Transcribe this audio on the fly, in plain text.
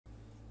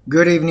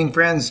Good evening,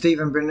 friends.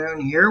 Stephen Ben-Nun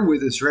here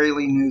with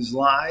Israeli News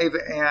Live.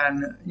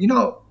 And,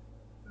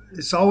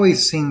 this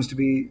always seems to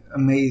be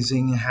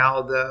amazing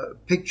how the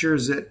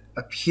pictures that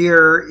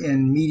appear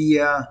in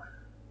media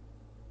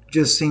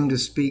just seem to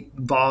speak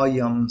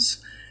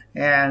volumes.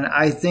 And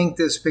I think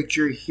this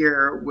picture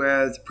here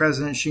with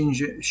President Xi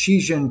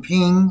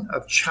Jinping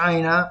of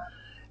China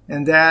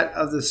and that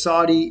of the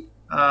Saudi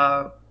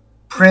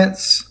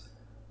Prince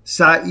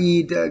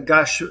Saeed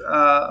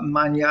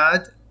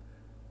Ghashmaniyad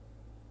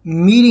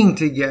meeting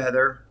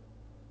together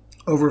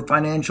over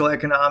financial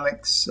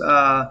economics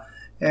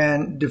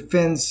and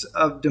defense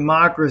of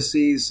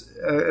democracies,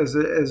 as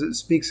it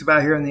speaks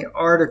about here in the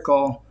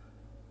article,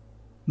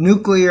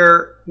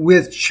 nuclear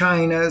with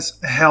China's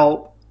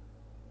help.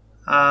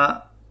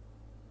 The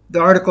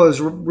article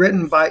is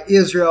written by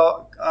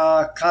Israel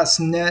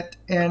Kasnet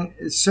and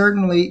is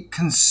certainly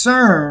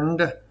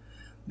concerned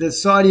that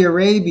Saudi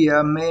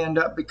Arabia may end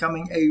up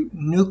becoming a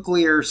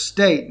nuclear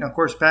state. And of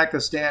course,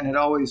 Pakistan had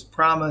always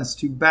promised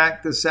to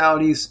back the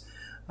Saudis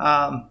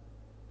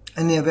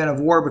in the event of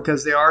war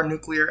because they are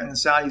nuclear, and the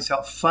Saudis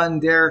help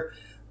fund their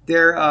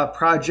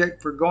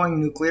project for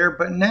going nuclear.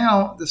 But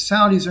now the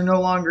Saudis are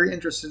no longer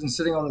interested in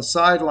sitting on the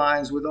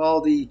sidelines with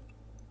all the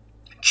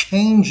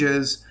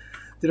changes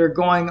that are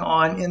going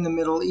on in the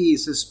Middle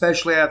East,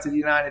 especially after the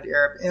United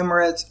Arab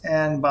Emirates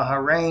and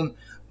Bahrain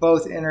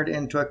both entered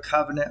into a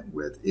covenant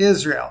with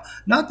Israel.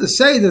 Not to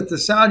say that the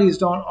Saudis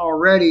don't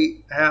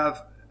already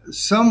have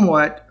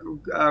somewhat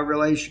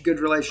good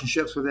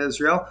relationships with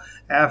Israel.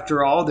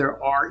 After all,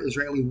 there are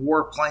Israeli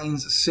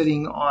warplanes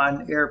sitting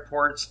on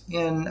airports,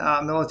 in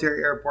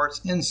military airports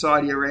in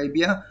Saudi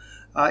Arabia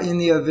in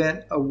the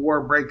event a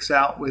war breaks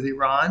out with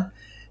Iran.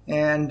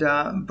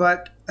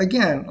 But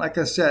again, like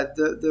I said,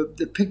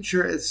 the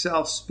picture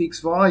itself speaks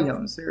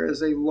volumes. There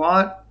is a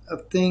lot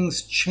of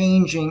things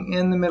changing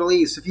in the Middle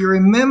East. If you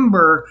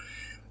remember,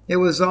 it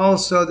was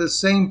also the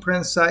same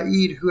Prince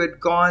Saeed who had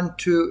gone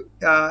to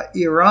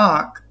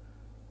Iraq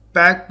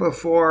back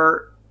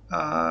before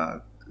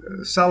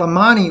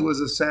Soleimani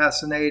was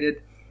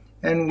assassinated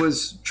and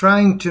was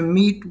trying to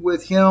meet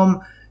with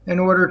him in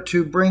order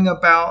to bring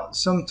about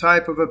some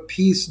type of a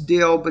peace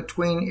deal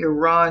between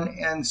Iran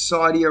and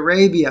Saudi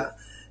Arabia.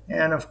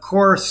 And of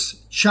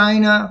course,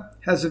 China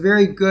has a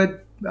very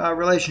good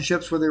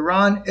relationships with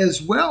Iran as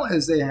well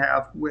as they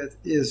have with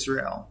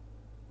Israel.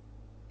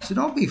 So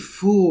don't be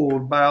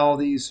fooled by all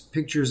these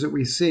pictures that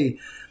we see.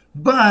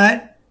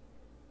 But,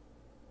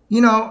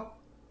 you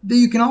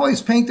can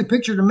always paint the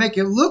picture to make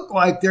it look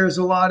like there's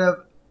a lot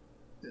of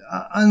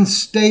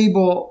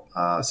unstable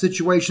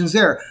situations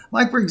there.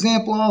 Like, for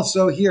example,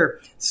 also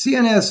here,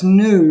 CNS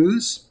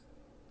News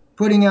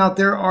putting out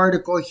their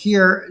article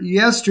here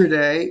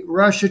yesterday.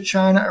 Russia,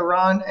 China,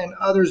 Iran, and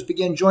others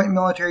begin joint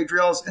military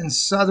drills in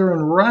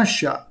southern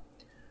Russia.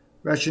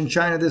 Russia and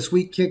China this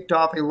week kicked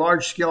off a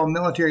large-scale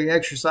military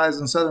exercise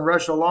in southern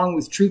Russia along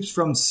with troops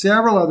from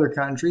several other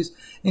countries,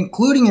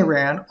 including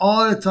Iran,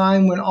 all at a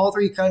time when all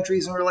three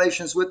countries in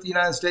relations with the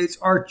United States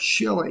are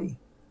chilly.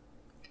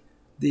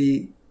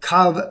 The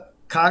Kavkaz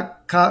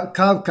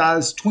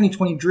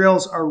 2020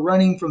 drills are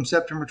running from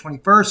September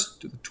 21st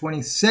to the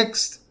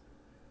 26th.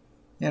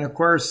 And of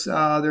course,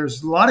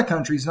 there's a lot of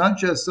countries, not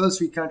just those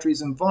three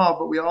countries involved,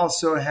 but we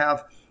also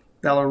have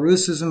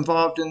Belarus is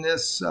involved in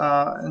this,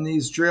 in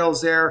these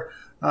drills there,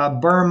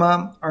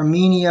 Burma,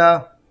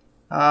 Armenia,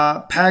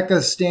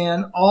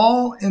 Pakistan,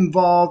 all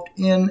involved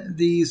in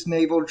these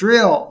naval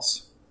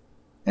drills,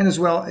 and as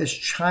well as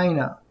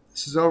China.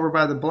 This is over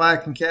by the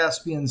Black and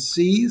Caspian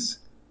Seas.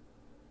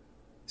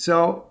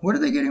 So what are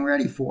they getting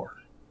ready for?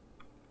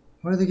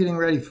 What are they getting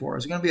ready for?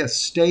 Is it going to be a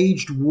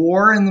staged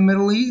war in the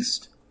Middle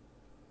East?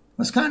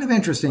 It's kind of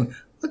interesting.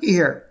 Look at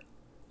here.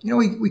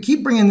 We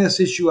keep bringing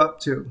this issue up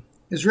too.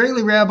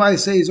 Israeli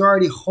rabbis say he's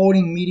already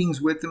holding meetings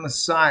with the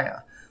Messiah.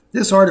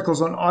 This article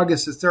is on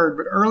August the 3rd,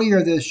 but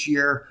earlier this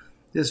year,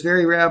 this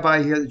very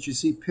rabbi here that you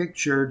see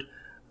pictured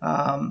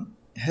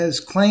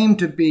has claimed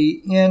to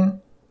be in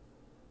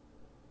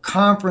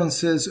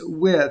conferences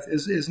with,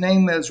 his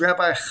name is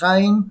Rabbi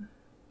Chaim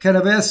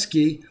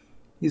Kanievsky.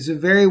 He's a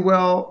very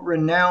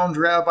well-renowned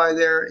rabbi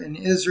there in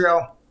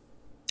Israel.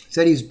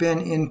 Said he's been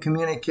in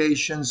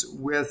communications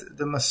with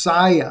the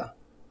Messiah.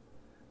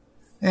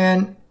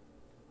 And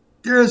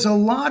there is a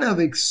lot of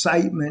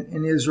excitement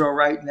in Israel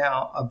right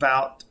now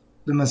about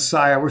the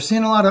Messiah. We're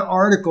seeing a lot of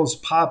articles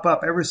pop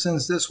up ever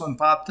since this one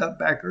popped up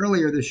back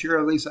earlier this year.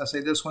 At least I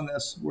say this one,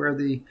 that's where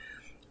the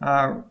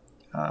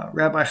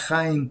Rabbi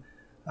Chaim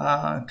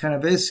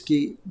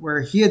Kanievsky,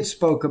 where he had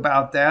spoke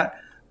about that.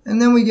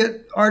 And then we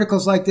get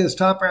articles like this.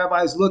 Top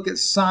rabbis look at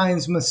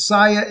signs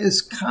Messiah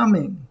is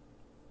coming.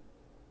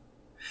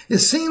 It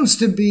seems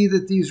to be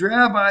that these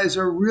rabbis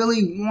are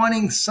really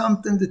wanting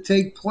something to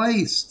take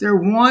place. They're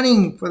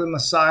wanting for the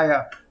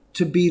Messiah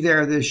to be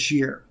there this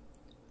year.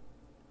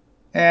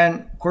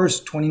 And, of course,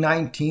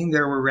 2019,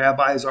 there were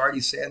rabbis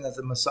already saying that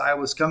the Messiah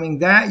was coming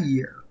that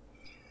year.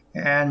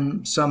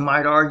 And some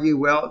might argue,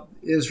 well,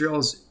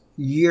 Israel's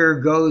year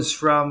goes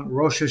from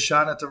Rosh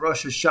Hashanah to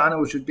Rosh Hashanah,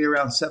 which would be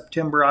around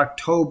September,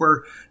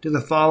 October to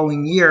the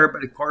following year.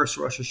 But of course,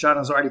 Rosh Hashanah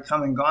has already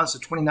come and gone, so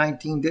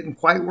 2019 didn't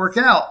quite work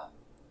out.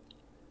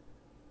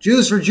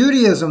 Jews for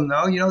Judaism,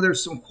 though,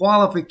 there's some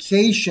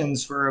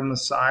qualifications for a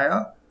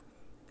Messiah.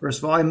 First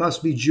of all, he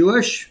must be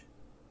Jewish.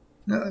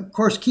 Now, of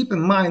course, keep in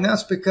mind,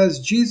 that's because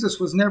Jesus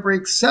was never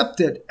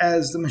accepted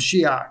as the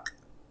Mashiach.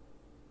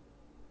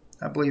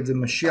 I believe the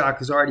Mashiach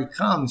has already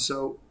come,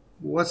 so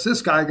what's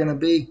this guy going to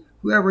be?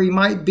 Whoever he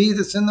might be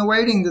that's in the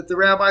waiting that the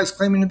rabbi is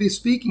claiming to be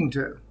speaking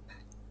to.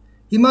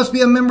 He must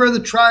be a member of the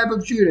tribe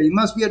of Judah. He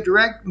must be a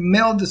direct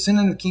male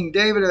descendant of King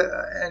David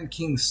and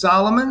King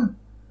Solomon.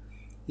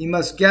 He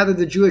must gather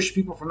the Jewish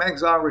people from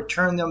exile,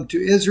 return them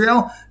to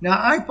Israel. Now,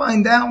 I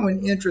find that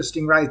one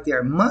interesting right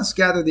there. Must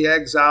gather the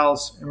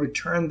exiles and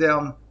return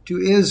them to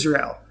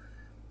Israel.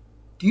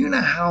 Do you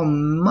know how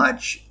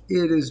much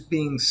it is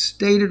being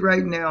stated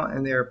right now?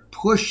 And they're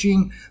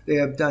pushing. They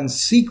have done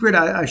secret,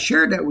 I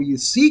shared that with you,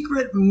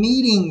 secret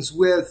meetings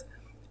with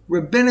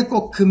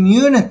rabbinical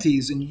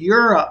communities in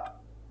Europe,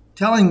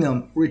 telling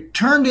them,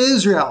 return to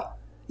Israel.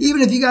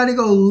 Even if you got to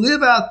go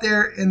live out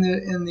there in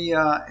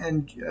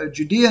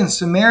Judea and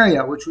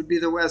Samaria, which would be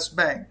the West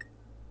Bank,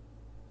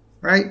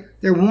 right?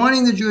 They're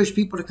wanting the Jewish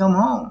people to come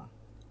home.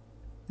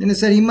 Then it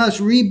said he must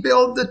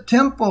rebuild the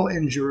temple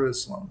in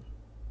Jerusalem.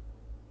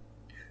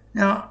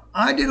 Now,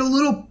 I did a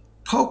little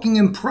poking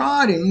and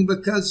prodding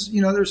because,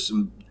 there's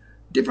some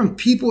different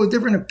people with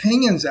different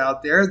opinions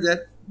out there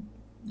that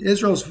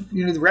Israel's,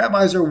 the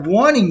rabbis are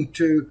wanting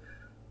to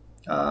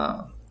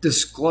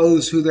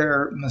disclose who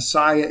their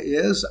Messiah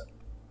is.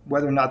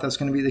 Whether or not that's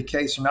going to be the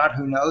case or not,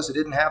 who knows? It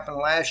didn't happen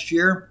last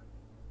year.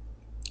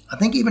 I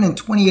think even in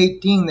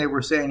 2018 they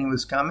were saying he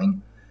was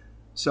coming.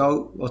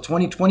 So will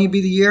 2020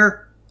 be the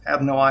year? I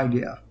have no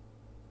idea.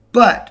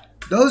 But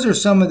those are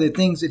some of the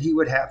things that he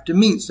would have to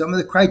meet, some of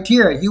the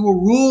criteria. He will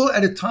rule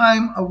at a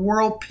time of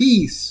world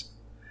peace.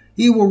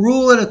 He will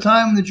rule at a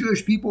time when the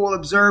Jewish people will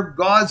observe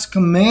God's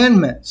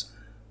commandments.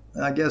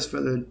 I guess for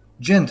the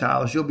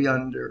Gentiles, you'll be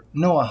under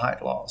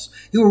Noahide laws.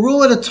 He will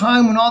rule at a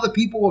time when all the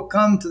people will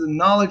come to the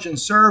knowledge and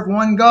serve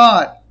one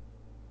God.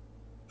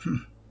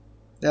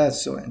 That's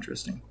so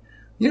interesting.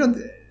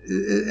 And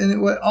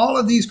all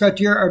of these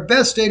criteria are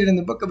best stated in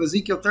the book of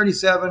Ezekiel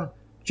 37,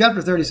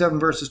 chapter 37,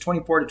 verses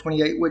 24 to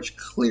 28, which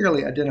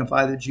clearly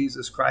identify that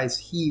Jesus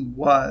Christ, he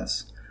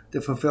was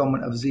the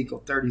fulfillment of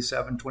Ezekiel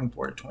 37,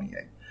 24 to 28.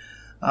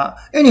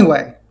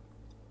 Anyway,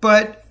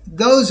 but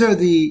those are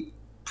the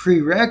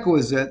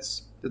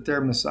prerequisites that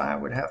their Messiah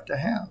would have to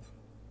have.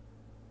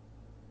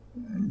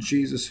 And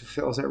Jesus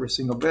fulfills every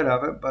single bit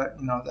of it, but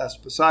that's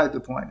beside the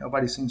point.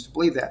 Nobody seems to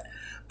believe that.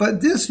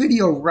 But this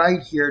video right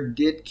here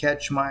did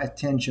catch my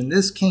attention.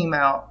 This came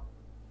out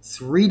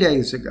 3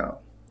 days ago.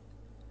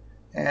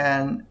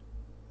 And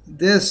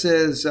this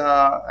is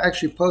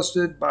actually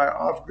posted by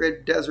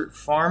Off-Grid Desert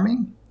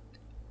Farming.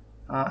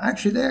 They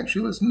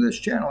actually listen to this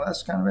channel.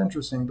 That's kind of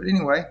interesting. But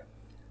anyway,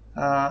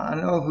 I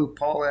know who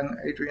Paul and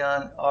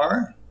Adrian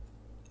are.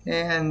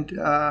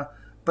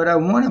 But I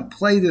want to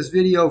play this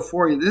video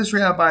for you. This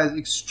rabbi is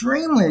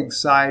extremely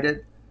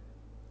excited.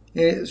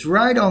 It's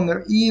right on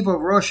the eve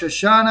of Rosh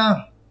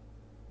Hashanah.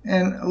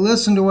 And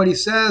listen to what he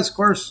says. Of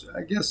course,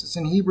 I guess it's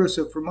in Hebrew,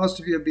 so for most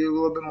of you it'll be a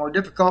little bit more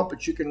difficult,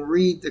 but you can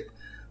read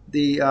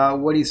the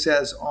what he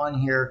says on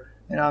here,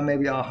 and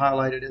maybe I'll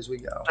highlight it as we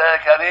go.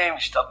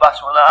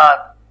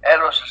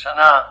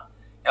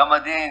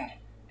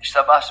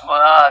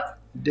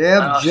 Day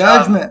of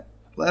judgment.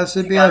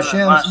 Blessed be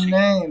Hashem's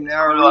name.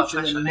 Now we're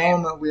reaching the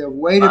moment we have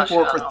waited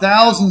for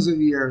thousands of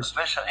years.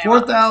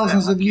 For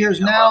thousands of years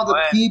now, the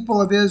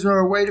people of Israel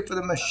are waiting for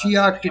the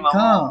Mashiach to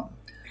come.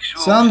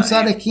 Some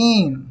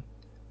tzaddikim,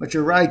 which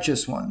are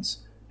righteous ones,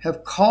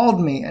 have called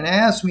me and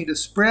asked me to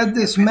spread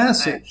this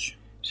message.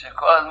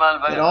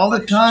 That all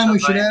the time we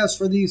should ask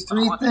for these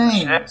three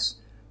things.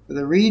 For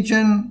the reign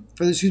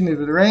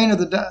of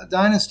the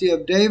dynasty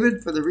of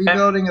David, for the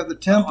rebuilding of the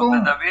temple.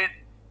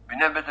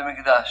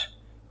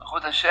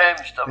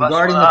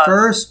 Regarding the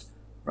first,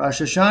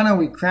 Rosh Hashanah,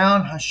 we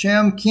crown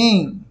Hashem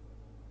king.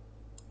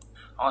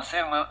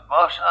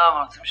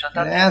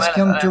 And ask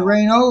him to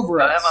reign over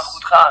us.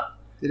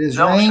 That his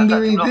reign be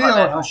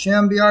revealed,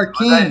 Hashem be our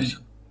king.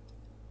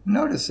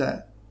 Notice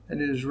that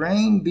his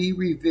reign be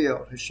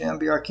revealed, Hashem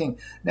be our king.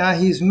 Now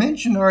he's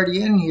mentioned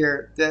already in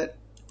here that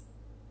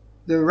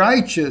the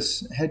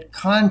righteous had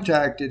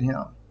contacted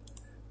him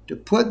to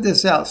put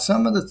this out.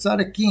 Some of the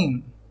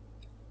tzaddikim,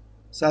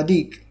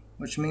 tzaddik,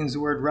 which means the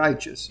word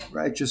righteous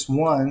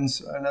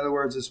ones, in other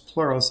words, it's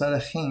plural,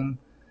 tzaddikim.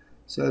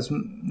 So it's,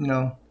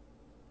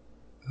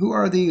 who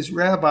are these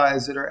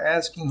rabbis that are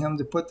asking him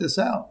to put this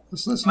out?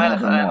 Let's listen a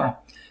little bit more.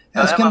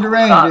 Ask him to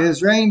reign, that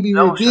his reign be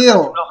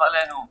revealed.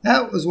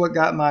 That was what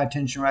got my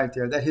attention right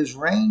there, that his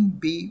reign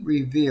be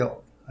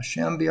revealed.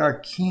 Hashem be our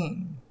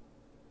king.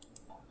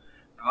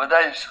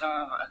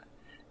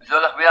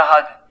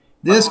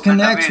 This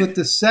connects with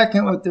the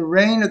second, with the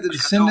reign of the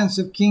descendants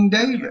of King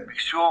David.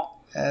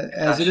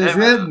 as it is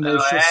written, they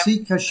shall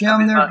seek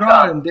Hashem their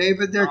God and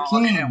David their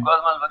king.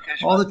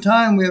 All the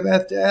time we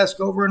have to ask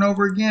over and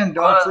over again,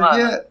 don't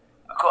forget.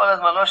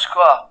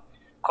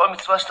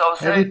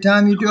 Every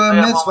time you do a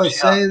mitzvah,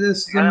 say this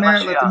is the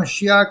merit, let the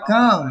Mashiach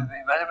come.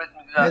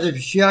 May the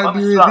Mashiach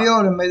be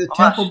revealed and may the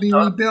temple be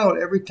rebuilt.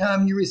 Every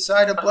time you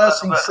recite a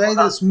blessing, say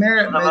this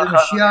merit, may the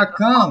Mashiach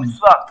come.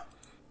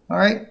 All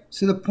right,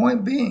 so the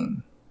point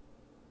being,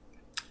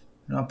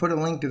 and I'll put a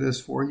link to this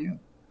for you.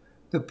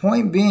 The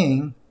point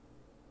being,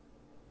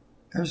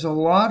 there's a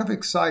lot of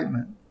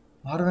excitement,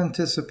 a lot of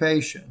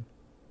anticipation.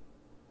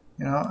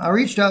 You know, I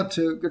reached out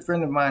to a good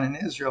friend of mine in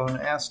Israel and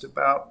asked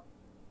about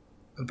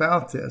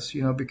this,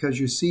 you know, because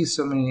you see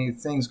so many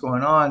things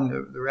going on.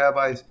 The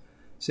rabbi's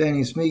saying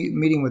he's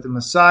meeting with the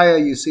Messiah.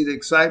 You see the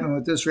excitement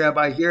with this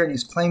rabbi here, and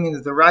he's claiming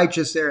that the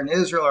righteous there in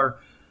Israel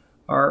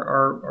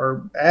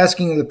are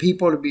asking the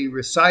people to be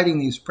reciting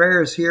these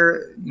prayers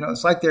here. You know,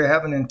 it's like they're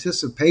having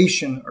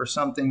anticipation or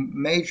something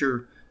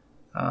major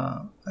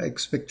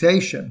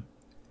expectation.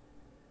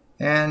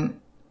 And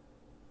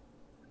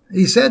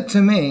he said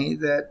to me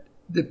that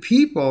the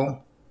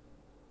people,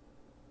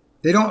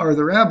 the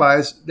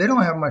rabbis, they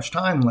don't have much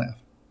time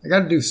left. They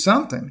got to do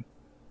something.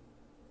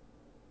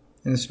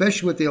 And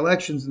especially with the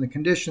elections and the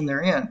condition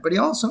they're in. But he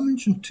also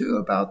mentioned, too,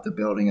 about the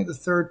building of the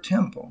third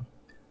temple.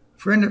 A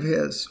friend of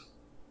his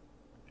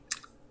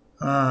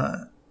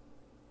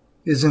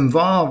is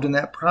involved in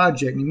that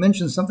project. And he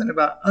mentioned something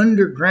about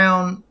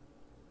underground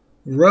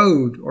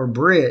road or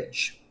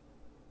bridge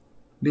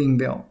being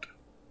built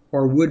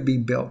or would be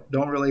built.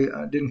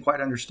 Didn't quite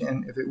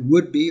understand if it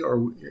would be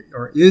or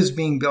is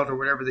being built or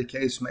whatever the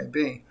case may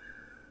be.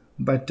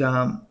 But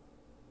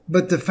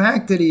the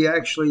fact that he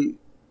actually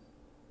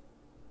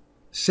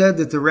said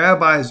that the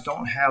rabbis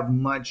don't have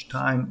much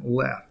time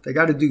left. They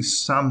got to do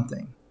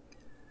something.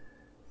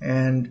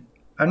 And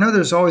I know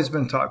there's always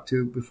been talk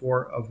to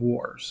before of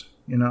wars,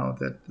 you know,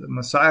 that the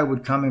Messiah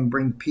would come and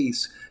bring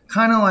peace.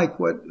 Kind of like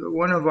what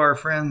one of our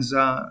friends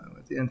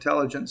with the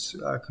intelligence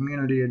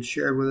community had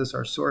shared with us,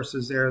 our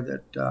sources there,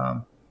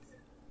 that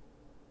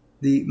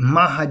the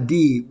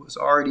Mahdi was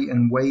already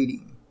in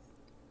waiting.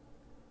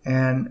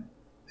 And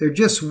they're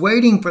just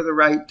waiting for the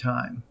right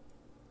time.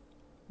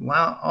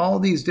 Allow all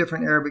these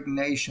different Arabic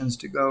nations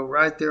to go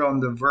right there on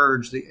the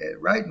verge,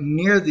 right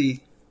near the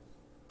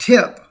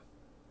tip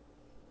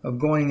of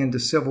going into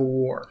civil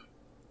war.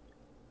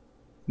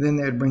 Then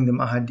they'd bring the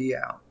Mahdi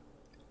out.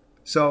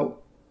 So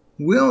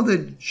will the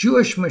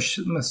Jewish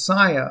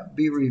Messiah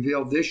be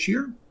revealed this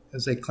year,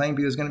 as they claimed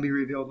he was going to be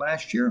revealed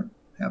last year?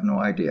 I have no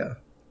idea.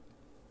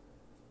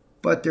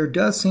 But there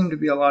does seem to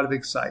be a lot of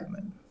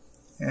excitement.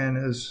 And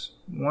as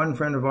one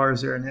friend of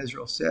ours there in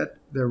Israel said,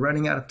 they're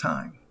running out of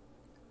time.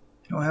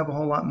 Don't have a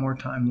whole lot more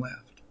time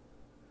left.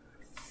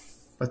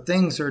 But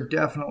things are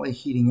definitely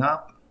heating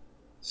up.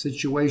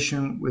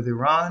 Situation with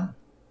Iran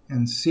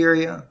and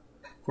Syria.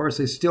 Of course,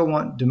 they still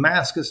want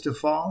Damascus to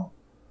fall.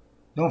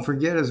 Don't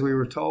forget, as we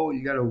were told,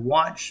 you got to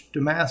watch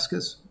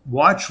Damascus.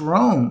 Watch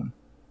Rome.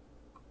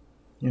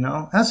 You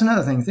know, that's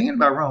another thing. Thinking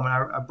about Rome,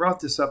 and I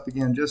brought this up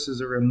again just as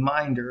a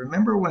reminder.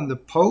 Remember when the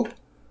Pope,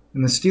 the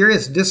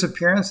mysterious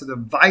disappearance of the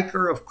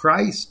Vicar of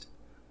Christ,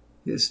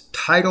 his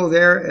title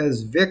there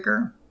as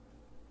vicar?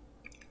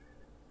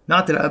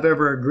 Not that I've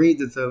ever agreed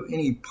that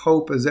any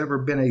pope has ever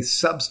been a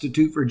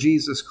substitute for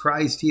Jesus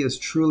Christ. He is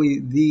truly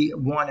the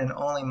one and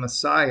only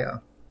Messiah.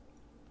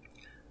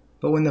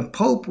 But when the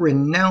Pope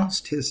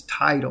renounced his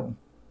title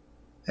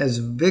as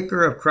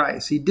Vicar of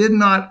Christ, he did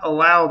not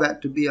allow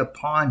that to be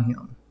upon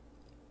him.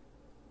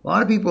 A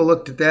lot of people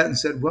looked at that and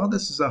said, well,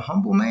 this is a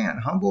humble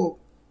man, humble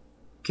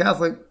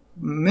Catholic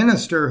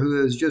minister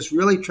who is just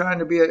really trying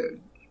to be a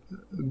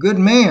good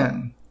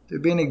man, to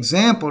be an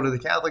example to the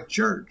Catholic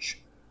Church.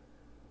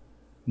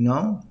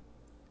 No.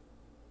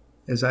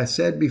 As I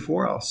said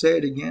before, I'll say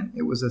it again.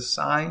 It was a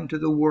sign to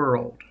the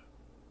world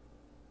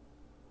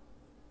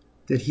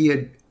that he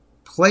had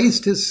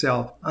placed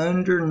himself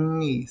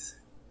underneath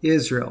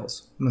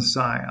Israel's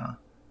Messiah,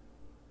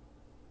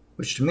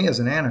 which to me is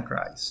an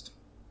Antichrist.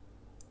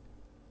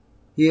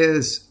 He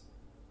has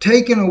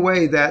taken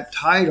away that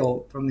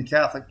title from the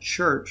Catholic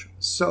Church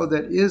so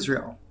that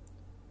Israel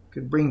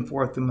could bring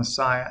forth the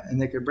Messiah and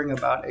they could bring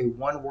about a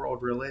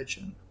one-world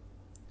religion.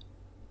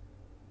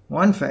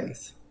 One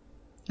faith.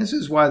 This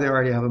is why they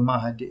already have a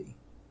Mahdi.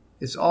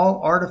 It's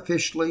all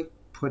artificially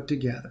put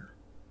together.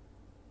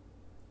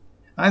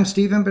 I'm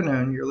Stephen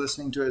Ben-Nun. You're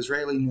listening to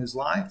Israeli News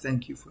Live.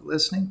 Thank you for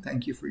listening.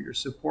 Thank you for your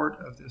support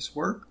of this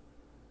work.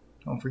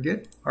 Don't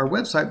forget, our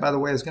website, by the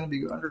way, is going to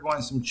be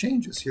undergoing some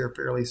changes here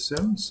fairly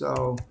soon.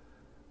 So,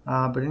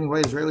 but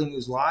anyway,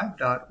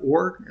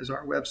 IsraeliNewsLive.org is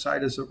our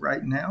website as of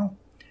right now.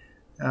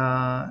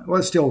 Well,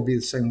 it still will be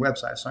the same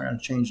website. It's not going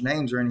to change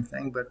names or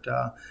anything, but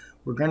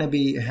we're going to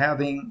be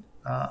having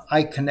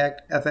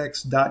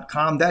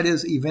iConnectFX.com. That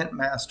is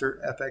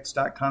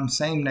EventMasterFX.com.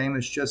 Same name.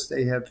 It's just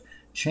they have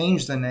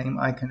changed the name.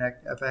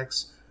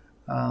 iConnectFX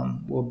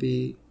will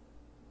be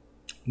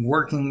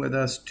working with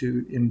us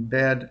to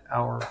embed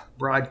our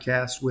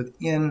broadcast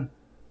within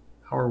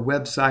our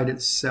website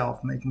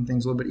itself, making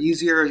things a little bit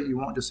easier. You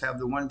won't just have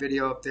the one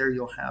video up there,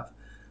 you'll have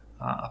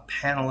a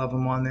panel of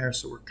them on there.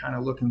 So we're kind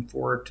of looking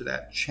forward to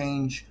that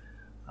change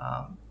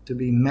to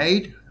be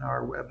made.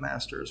 Our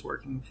webmaster is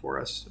working for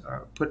us,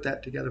 put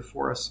that together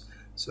for us,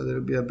 so that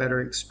it'll be a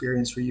better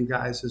experience for you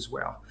guys as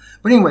well.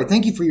 But anyway,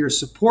 thank you for your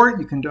support.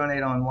 You can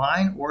donate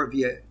online or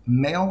via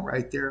mail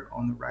right there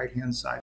on the right-hand side.